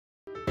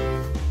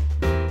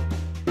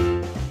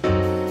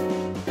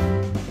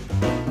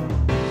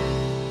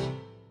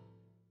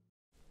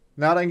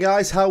Now then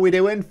guys, how we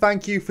doing?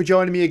 Thank you for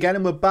joining me again,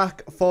 and we're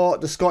back for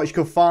the Scottish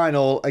Cup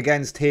final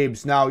against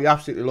Hibs. Now, you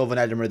absolutely love an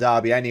Edinburgh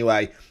derby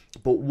anyway,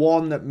 but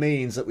one that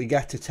means that we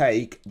get to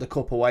take the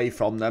cup away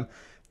from them.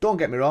 Don't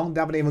get me wrong,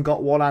 they haven't even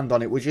got one hand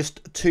on it. We're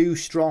just too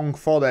strong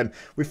for them.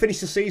 We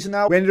finished the season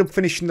now. We ended up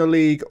finishing the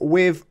league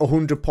with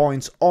 100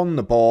 points on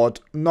the board.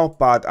 Not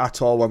bad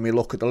at all when we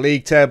look at the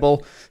league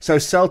table. So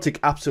Celtic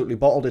absolutely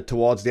bottled it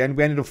towards the end.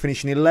 We ended up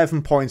finishing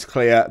 11 points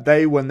clear.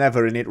 They were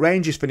never in it.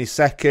 Rangers finished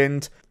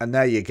second. And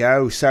there you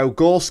go. So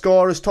goal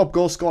scorers, top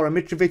goal scorer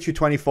Mitrovic with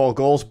 24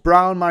 goals.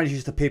 Brown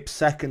manages to pip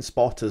second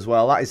spot as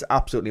well. That is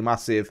absolutely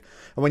massive.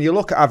 And when you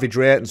look at average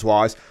ratings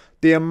wise,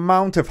 the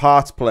amount of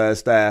Hearts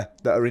players there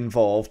that are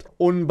involved,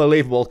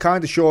 unbelievable.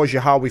 Kind of shows you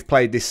how we've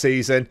played this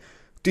season.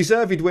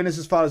 Deserved winners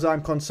as far as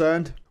I'm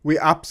concerned. We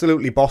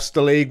absolutely bossed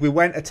the league. We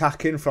went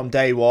attacking from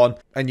day one.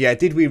 And yeah,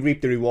 did we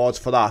reap the rewards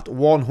for that?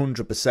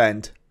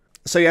 100%.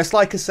 So yes,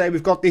 like I say,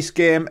 we've got this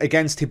game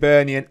against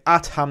Hibernian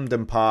at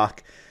Hampden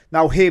Park.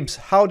 Now Hibs,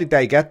 how did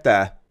they get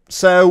there?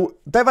 So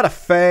they've had a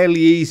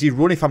fairly easy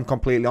run, if I'm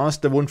completely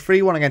honest. They won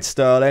 3-1 against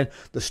Stirling.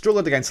 They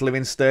struggled against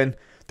Livingston.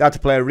 They had to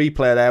play a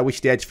replay there,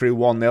 which they edged through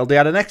 1-0. They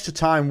had an extra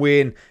time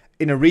win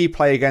in a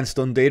replay against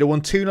Dundee. They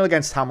won 2-0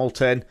 against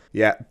Hamilton.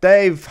 Yeah,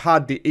 they've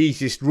had the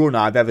easiest run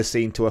I've ever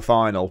seen to a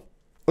final.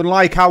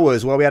 Unlike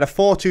ours, where we had a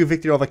 4-2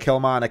 victory over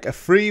Kilmarnock, a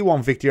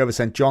 3-1 victory over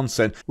St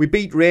Johnstone. We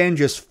beat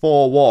Rangers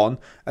 4-1,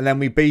 and then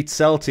we beat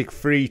Celtic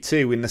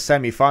 3-2 in the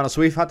semi-final. So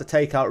we've had to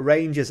take out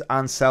Rangers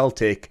and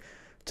Celtic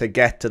to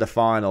get to the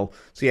final.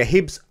 So yeah,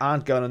 Hibs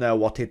aren't going to know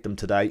what hit them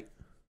today.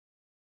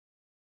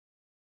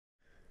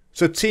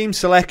 So team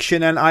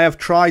selection, and I have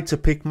tried to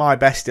pick my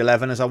best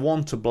 11 as I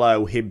want to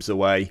blow Hibs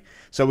away.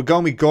 So we're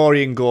going with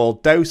Gorey in goal,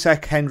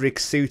 Dosek,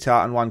 Hendricks,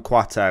 Souttar and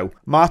Wankwato.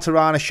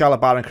 Martirana,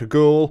 Shalabar and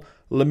Kragul.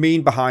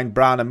 Lamine behind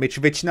Brown and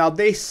Mitrovic. Now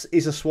this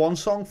is a swan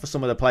song for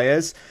some of the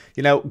players.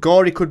 You know,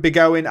 Gorey could be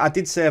going. I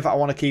did say if I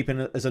want to keep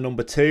him as a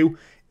number 2.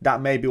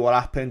 That may be what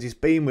happens. He's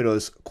been with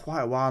us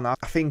quite a while now.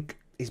 I think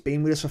he's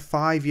been with us for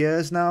 5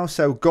 years now.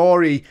 So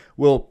Gorey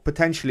will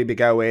potentially be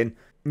going.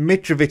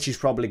 Mitrovic is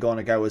probably going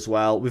to go as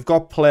well. We've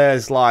got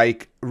players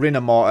like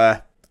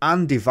Rinomota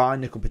and Divine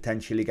that could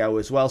potentially go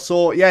as well.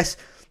 So, yes,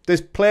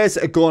 there's players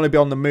that are going to be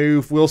on the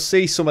move. We'll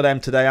see some of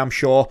them today, I'm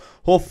sure.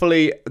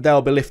 Hopefully,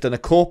 they'll be lifting a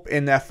cup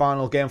in their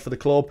final game for the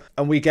club.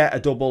 And we get a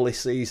double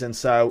this season.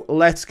 So,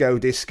 let's go,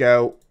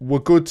 Disco. We're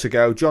good to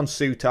go. John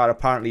Souttar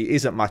apparently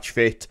isn't match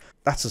fit.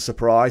 That's a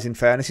surprise, in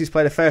fairness. He's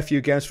played a fair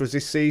few games for us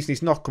this season.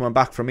 He's not coming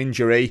back from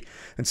injury.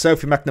 And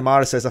Sophie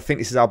McNamara says, I think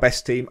this is our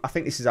best team. I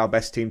think this is our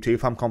best team too,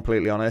 if I'm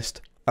completely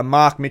honest. And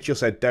Mark Mitchell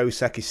said,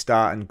 Dosek is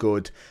starting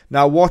good.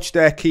 Now, watch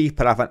their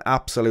keeper have an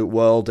absolute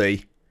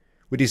worldie.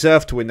 We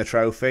deserve to win the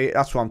trophy.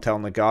 That's what I'm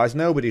telling the guys.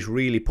 Nobody's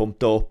really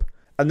pumped up.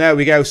 And there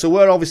we go. So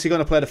we're obviously going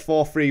to play the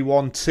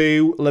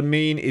 4-3-1-2.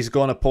 Lamine is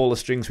going to pull the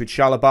strings with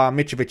Shalabar.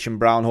 Mitrovic and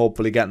Brown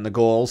hopefully getting the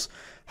goals.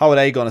 How are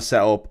they going to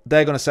set up?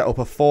 They're going to set up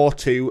a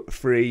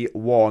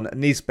 4-2-3-1.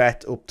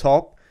 Nisbet up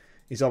top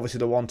is obviously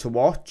the one to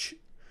watch.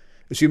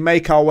 As we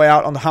make our way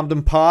out on the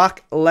Hampden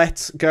Park,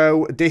 let's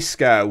go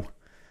Disco.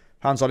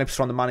 Hands on hips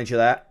from the manager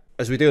there.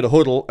 As we do the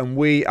huddle, and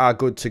we are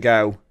good to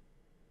go.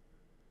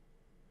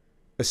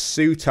 A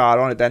Souttar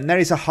on it then. There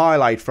is a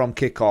highlight from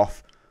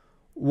kickoff.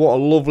 What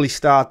a lovely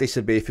start this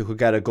would be if we could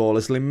get a goal.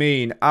 As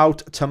Lamine out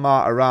to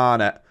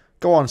Martirana.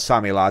 Go on,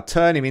 Sammy lad.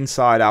 Turn him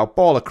inside out.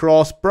 Ball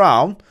across.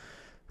 Brown.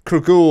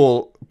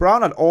 Kragul.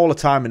 Brown had all the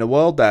time in the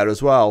world there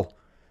as well.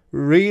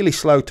 Really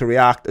slow to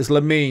react as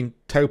Lamine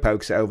toe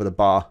pokes it over the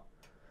bar.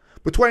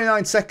 But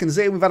 29 seconds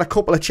in, we've had a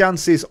couple of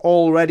chances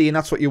already, and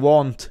that's what you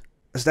want.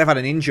 As they've had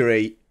an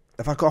injury.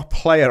 If I've got a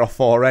player off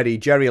already,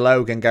 Jerry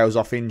Logan goes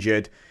off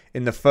injured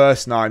in the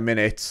first 9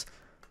 minutes.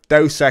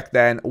 Dosek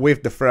then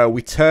with the throw.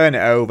 We turn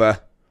it over.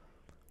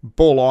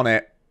 Bull on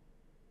it.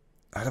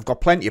 I've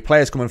got plenty of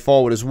players coming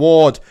forward as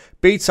Ward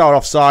beats our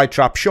offside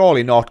trap.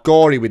 Surely not.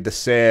 Gorey with the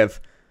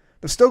save.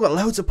 They've still got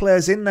loads of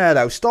players in there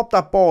though. Stop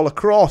that ball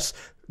across.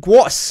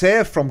 What a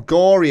save from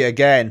Gorey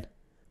again.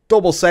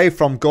 Double save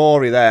from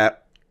Gorey there.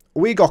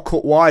 We got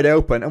cut wide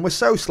open and we're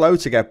so slow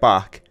to get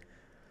back.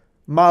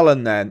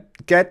 Mallon then.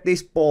 Get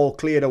this ball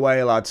cleared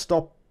away, lad.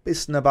 Stop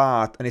pissing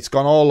about. And it's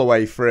gone all the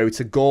way through. It's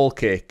a goal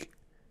kick.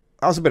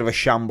 That was a bit of a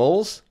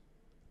shambles.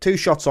 2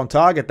 shots on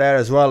target there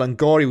as well, and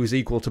Gorey was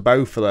equal to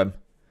both of them.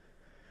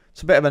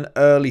 It's a bit of an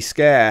early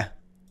scare.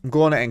 I'm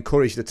going to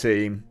encourage the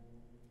team.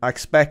 I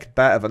expect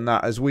better than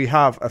that as we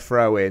have a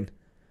throw in.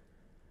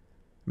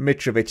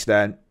 Mitrovic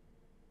then.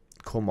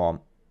 Come on.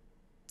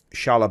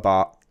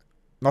 Shalabar.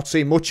 Not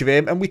seeing much of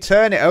him. And we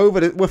turn it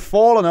over. We're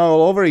falling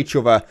all over each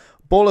other.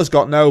 Bull has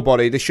got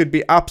nobody. There should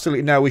be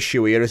absolutely no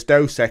issue here as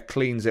Dosek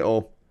cleans it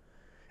up.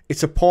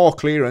 It's a poor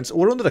clearance.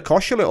 We're under the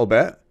cosh a little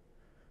bit.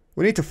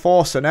 We need to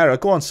force an error.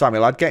 Go on, Sammy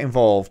lad. Get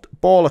involved.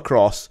 Ball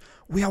across.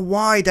 We are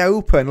wide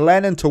open.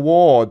 Lennon to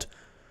Ward.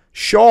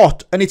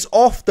 Shot. And it's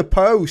off the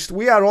post.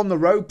 We are on the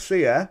ropes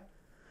here.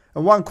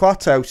 And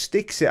Wankwato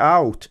sticks it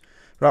out.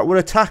 Right, we're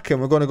attacking.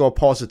 We're going to go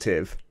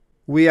positive.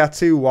 We are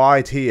too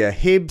wide here.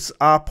 Hibs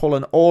are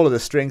pulling all of the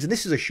strings. And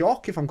this is a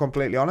shock, if I'm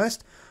completely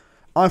honest.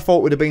 I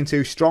thought we'd have been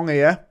too strong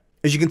here.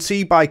 As you can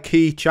see by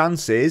key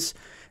chances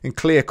and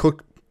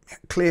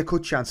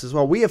clear-cut chances as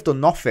well, we have done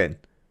nothing.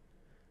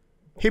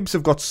 Hibs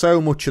have got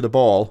so much of the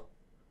ball.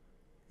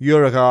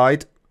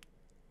 Euroguide,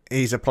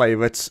 he's a player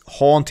that's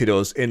haunted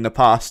us in the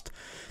past.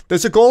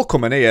 There's a goal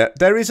coming here.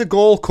 There is a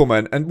goal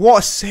coming. And what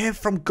a save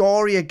from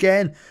Gorey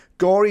again.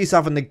 Gorey's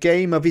having the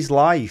game of his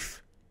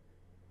life.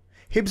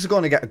 Hibs are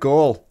going to get a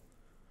goal.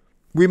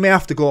 We may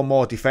have to go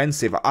more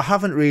defensive. I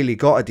haven't really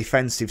got a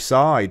defensive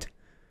side.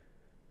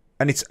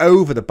 And it's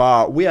over the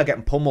bar. We are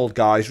getting pummeled,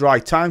 guys.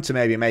 Right, time to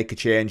maybe make a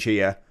change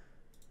here.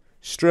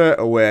 Straight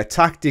away.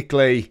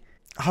 Tactically,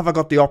 have I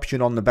got the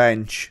option on the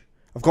bench?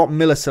 I've got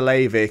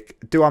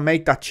Milicevic. Do I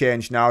make that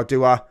change now?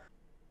 Do I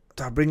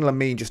bring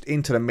Lamine just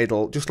into the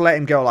middle? Just let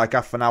him go like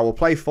half an hour. We'll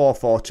play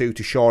 4-4-2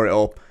 to shore it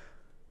up.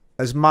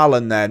 As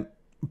Malin then.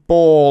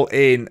 Ball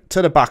in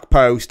to the back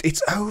post.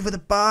 It's over the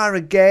bar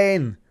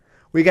again.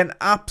 We're getting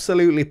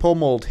absolutely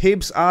pummeled.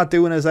 Hibs are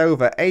doing us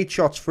over. 8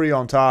 shots free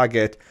on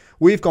target.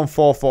 We've gone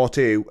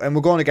 4-4-2. And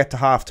we're going to get to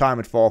half time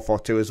at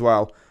 4-4-2 as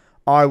well.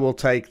 I will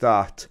take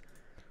that.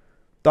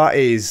 That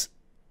is...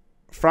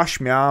 Thrash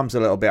my arms a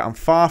little bit. I'm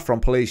far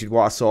from pleased with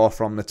what I saw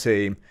from the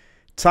team.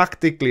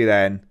 Tactically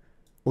then,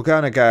 we're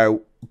going to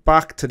go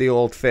back to the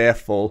old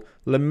faithful.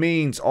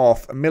 Lamine's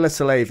off.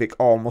 Milicevic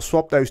on. We'll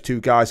swap those two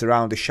guys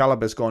around. The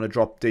Shalaba's going to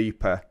drop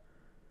deeper.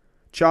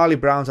 Charlie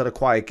Brown's had a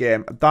quiet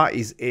game. That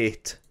is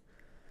it.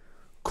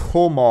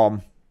 Come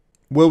on.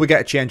 Will we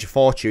get a change of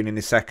fortune in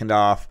the second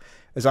half?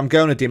 As I'm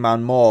going to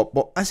demand more.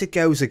 But as it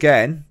goes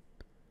again,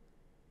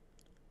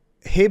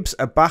 Hibs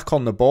are back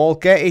on the ball.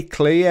 Get it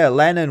clear.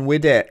 Lennon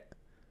with it.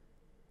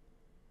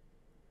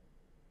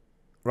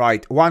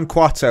 Right, Juan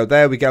Cuato,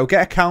 there we go.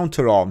 Get a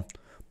counter on.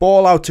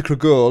 Ball out to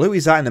Krugul. Who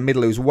is that in the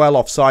middle who's well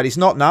offside? He's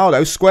not now,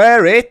 though.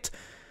 Square it.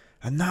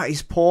 And that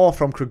is poor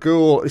from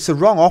Krugul. It's the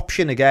wrong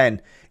option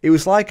again. It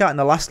was like that in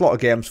the last lot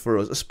of games for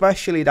us,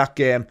 especially that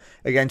game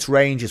against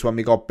Rangers when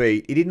we got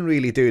beat. He didn't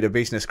really do the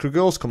business.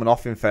 Krugul's coming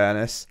off, in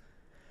fairness.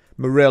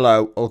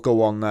 Murillo will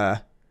go on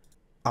there.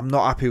 I'm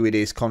not happy with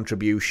his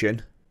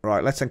contribution.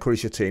 Right, let's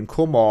encourage your team.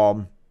 Come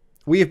on.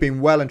 We have been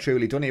well and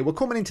truly done here. We're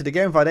coming into the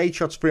game. We've had 8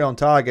 shots free on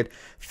target.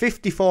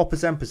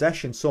 54%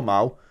 possession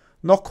somehow.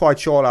 Not quite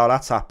sure how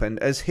that's happened.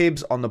 As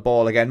Hibs on the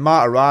ball again.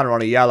 Martirana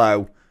on a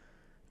yellow.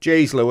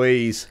 Jeez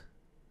Louise.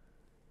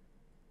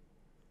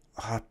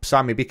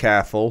 Sammy, be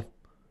careful.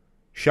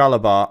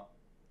 Shalabat.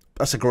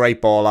 That's a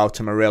great ball out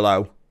to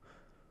Murillo.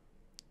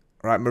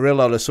 Right,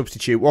 Murillo the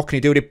substitute. What can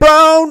he do with it?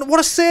 Brown! What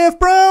a save,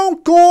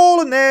 Brown! Goal!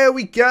 And there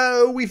we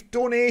go. We've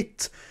done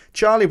it.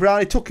 Charlie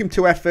Brown, it took him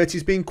 2 efforts.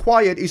 He's been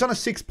quiet. He's on a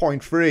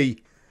 6.3.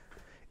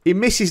 He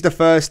misses the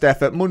first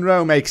effort.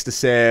 Munro makes the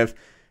save.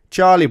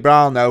 Charlie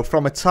Brown, though,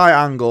 from a tight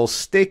angle,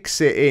 sticks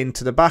it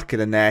into the back of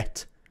the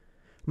net.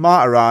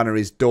 Martirana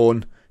is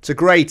done. It's a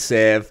great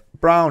save.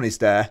 Brown is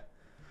there.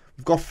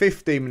 We've got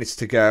 15 minutes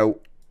to go.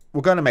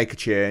 We're going to make a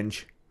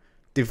change.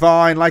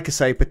 Divine, like I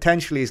say,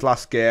 potentially his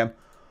last game.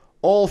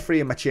 All 3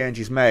 of my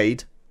changes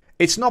made.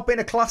 It's not been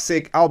a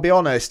classic, I'll be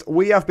honest.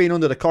 We have been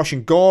under the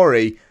caution.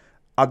 Gorey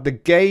had the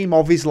game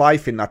of his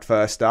life in that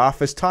first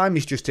half. As time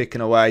is just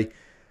ticking away,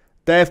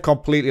 they've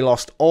completely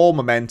lost all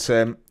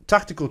momentum.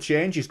 Tactical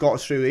change has got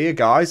us through here,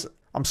 guys.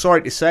 I'm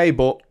sorry to say,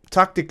 but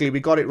tactically we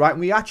got it right. And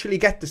we actually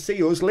get to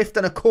see us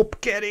lifting a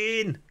cup. Get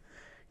in.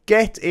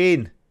 Get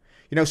in.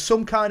 You know,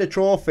 some kind of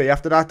trophy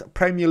after that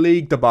Premier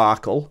League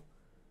debacle.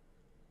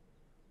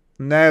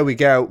 And there we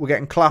go. We're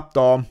getting clapped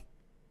on.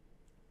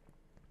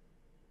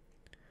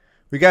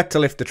 We get to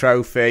lift the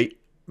trophy.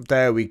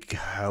 There we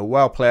go.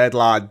 Well played,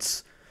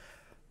 lads.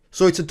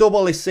 So it's a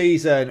double this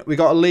season. We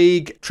got a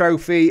league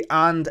trophy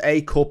and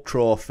a cup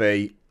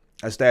trophy.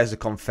 As there's the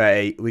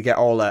confetti. We get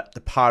all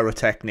the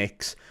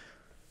pyrotechnics.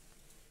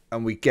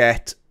 And we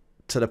get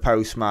to the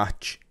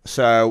post-match.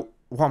 So,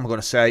 what am I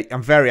going to say?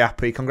 I'm very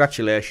happy.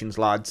 Congratulations,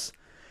 lads.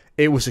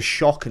 It was a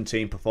shocking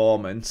team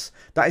performance.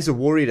 That is a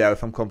worry, though,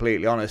 if I'm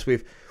completely honest.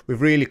 We've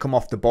really come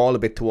off the ball a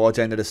bit towards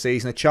the end of the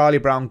season. A Charlie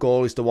Brown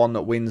goal is the one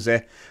that wins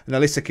it. And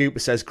Alyssa Cooper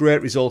says,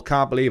 great result.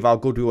 Can't believe how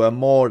good we were.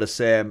 More of the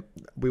same.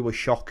 We were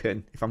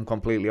shocking, if I'm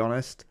completely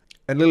honest.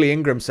 And Lily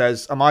Ingram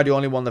says, am I the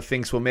only one that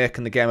thinks we're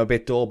making the game a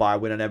bit dull by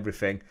winning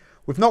everything?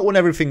 We've not won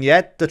everything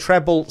yet. The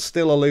treble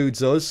still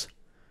eludes us.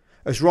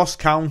 As Ross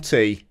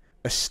County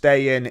are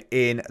staying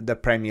in the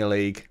Premier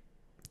League.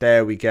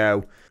 There we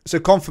go. So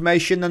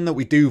confirmation then that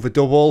we do the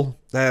double.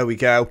 There we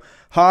go.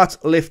 Hearts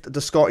lift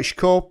the Scottish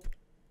Cup.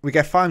 We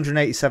get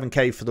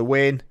 587k for the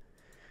win.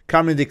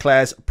 Cameron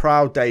declares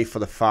proud day for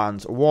the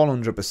fans.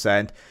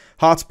 100%.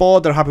 Hearts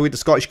board, they're happy with the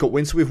Scottish Cup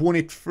win. So we've won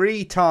it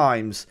 3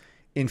 times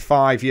in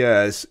 5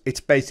 years. It's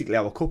basically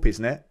our cup,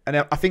 isn't it? And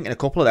I think in a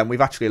couple of them we've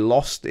actually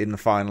lost in the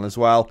final as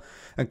well.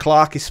 And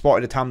Clark is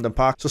spotted at Hampden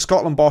Park. So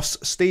Scotland boss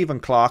Stephen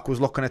Clark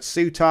was looking at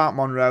Souttar,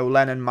 Monroe,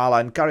 Lennon,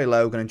 Malin, Gary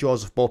Logan and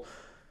Joseph Bull.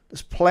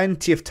 There's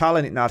plenty of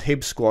talent in that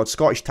Hibs squad.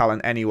 Scottish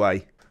talent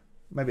anyway.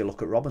 Maybe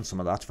look at robbing some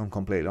of that, if I'm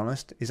completely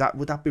honest.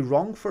 Would that be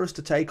wrong for us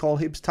to take all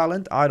Hibs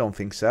talent? I don't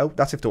think so.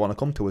 That's if they want to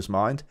come to us,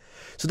 mind.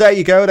 So there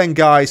you go then,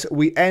 guys.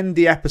 We end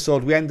the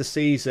episode. We end the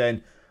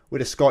season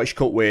with a Scottish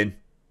Cup win.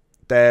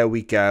 There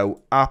we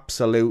go.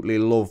 Absolutely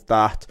love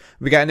that.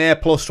 We get an A+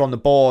 on the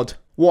board.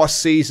 What a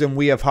season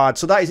we have had.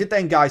 So that is it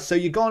then, guys. So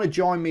you're going to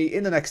join me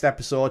in the next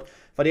episode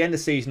for the end of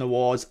season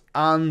awards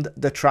and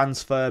the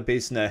transfer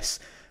business.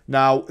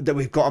 Now that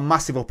we've got a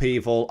massive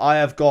upheaval, I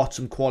have got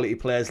some quality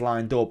players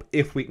lined up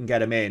if we can get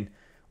them in.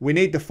 We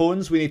need the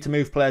funds. We need to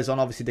move players on,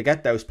 obviously, to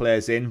get those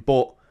players in.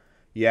 But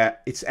yeah,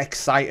 it's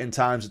exciting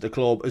times at the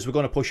club as we're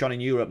going to push on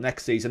in Europe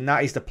next season.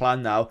 That is the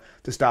plan now,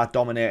 to start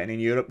dominating in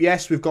Europe.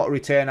 Yes, we've got to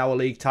retain our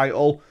league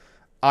title.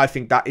 I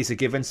think that is a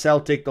given.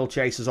 Celtic, they'll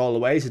chase us all the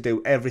way, as they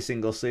do every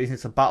single season.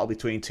 It's a battle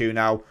between two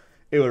now.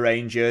 Who are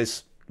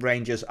Rangers?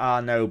 Rangers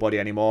are nobody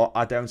anymore.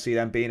 I don't see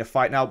them being a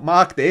fight. Now,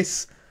 mark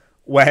this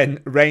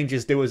when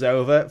Rangers do us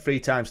over 3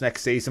 times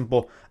next season,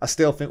 but I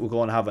still think we're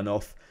going to have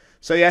enough.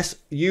 So yes,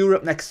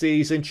 Europe next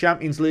season,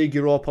 Champions League,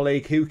 Europa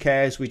League, who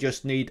cares? We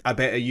just need a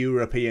bit of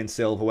European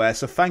silverware.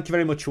 So thank you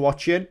very much for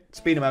watching.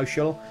 It's been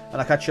emotional, and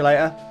I'll catch you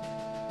later.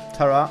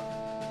 Ta-ra.